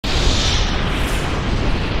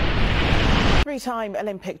Three-time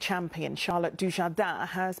Olympic champion Charlotte Dujardin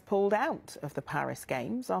has pulled out of the Paris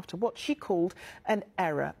Games after what she called an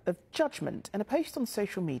error of judgment. In a post on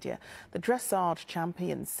social media, the dressage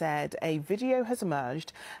champion said a video has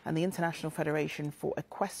emerged and the International Federation for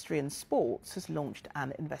Equestrian Sports has launched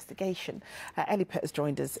an investigation. Ellie Pitt has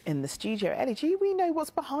joined us in the studio. Ellie, do we know what's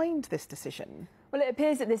behind this decision? Well, it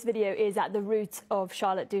appears that this video is at the root of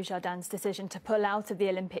Charlotte Dujardin's decision to pull out of the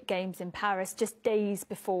Olympic Games in Paris just days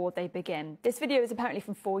before they begin. This video is apparently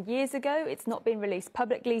from 4 years ago. It's not been released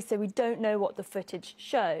publicly, so we don't know what the footage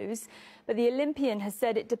shows. But the Olympian has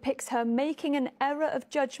said it depicts her making an error of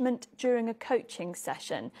judgment during a coaching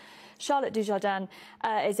session. Charlotte Dujardin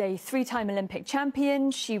is a three-time Olympic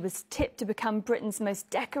champion. She was tipped to become Britain's most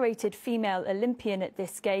decorated female Olympian at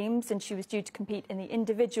this Games, and she was due to compete in the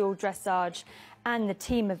individual dressage and the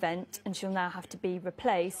team event, and she'll now have to be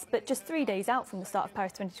replaced. But just 3 days out from the start of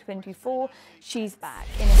Paris 2024, she's back.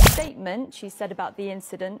 In a statement she said about the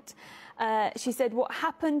incident, she said, "What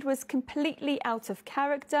happened was completely out of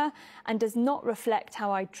character and does not reflect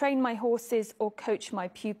how I train my horses or coach my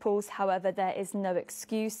pupils. However, there is no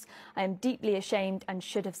excuse. I am deeply ashamed and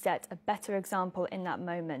should have set a better example in that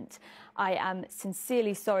moment. I am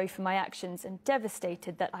sincerely sorry for my actions and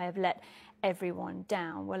devastated that I have let everyone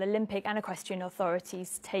down." Well, Olympic and equestrian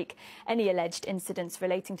authorities take any alleged incidents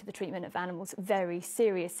relating to the treatment of animals very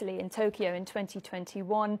seriously. In Tokyo in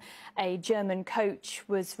 2021, a German coach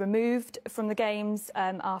was removed from the Games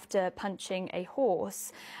after punching a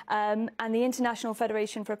horse. And the International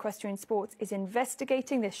Federation for Equestrian Sports is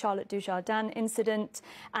investigating this Charlotte Dujardin incident,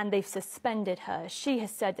 and they've suspended her. She has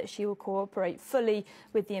said that she will cooperate fully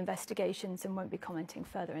with the investigations and won't be commenting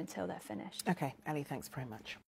further until they're finished. OK, Ellie, thanks very much.